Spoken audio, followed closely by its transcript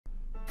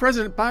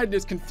President Biden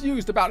is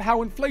confused about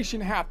how inflation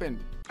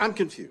happened. I'm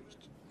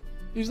confused.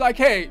 He's like,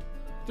 hey,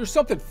 there's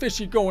something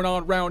fishy going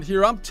on around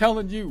here, I'm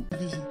telling you.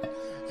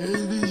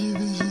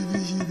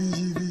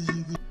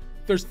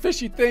 There's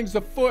fishy things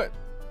afoot.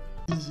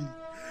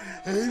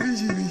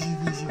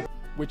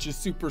 Which is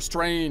super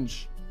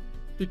strange.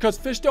 Because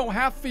fish don't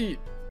have feet.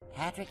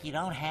 Patrick, you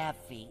don't have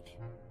feet.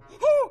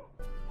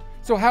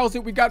 So how is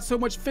it we got so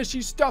much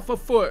fishy stuff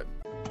afoot?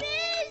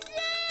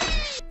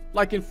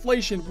 Like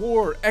inflation,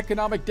 war,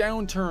 economic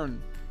downturn.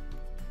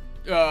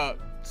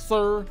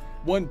 Sir,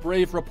 one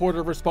brave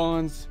reporter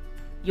responds,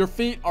 your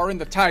feet are in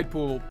the tide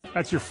pool.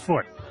 That's your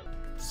foot.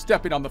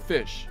 Stepping on the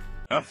fish.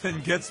 Nothing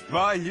gets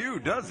by you,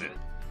 does it?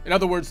 In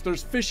other words,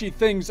 there's fishy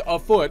things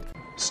afoot.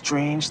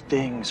 Strange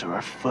things are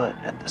afoot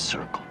at the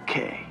Circle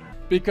K.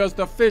 Because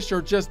the fish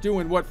are just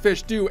doing what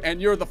fish do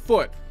and you're the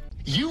foot.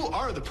 You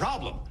are the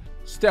problem.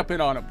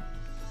 Stepping on them.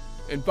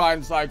 And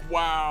Biden's like,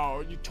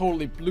 wow, you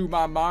totally blew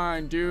my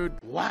mind, dude.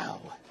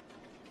 Wow.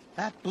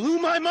 That blew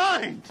my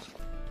mind.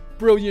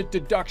 Brilliant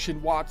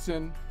deduction,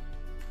 Watson.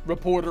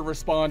 Reporter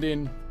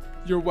responding,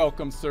 you're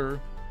welcome,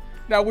 sir.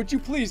 Now, would you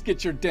please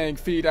get your dang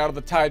feet out of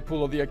the tide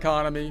pool of the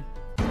economy?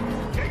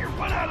 Get your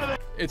butt out of there!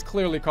 It's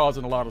clearly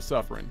causing a lot of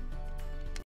suffering.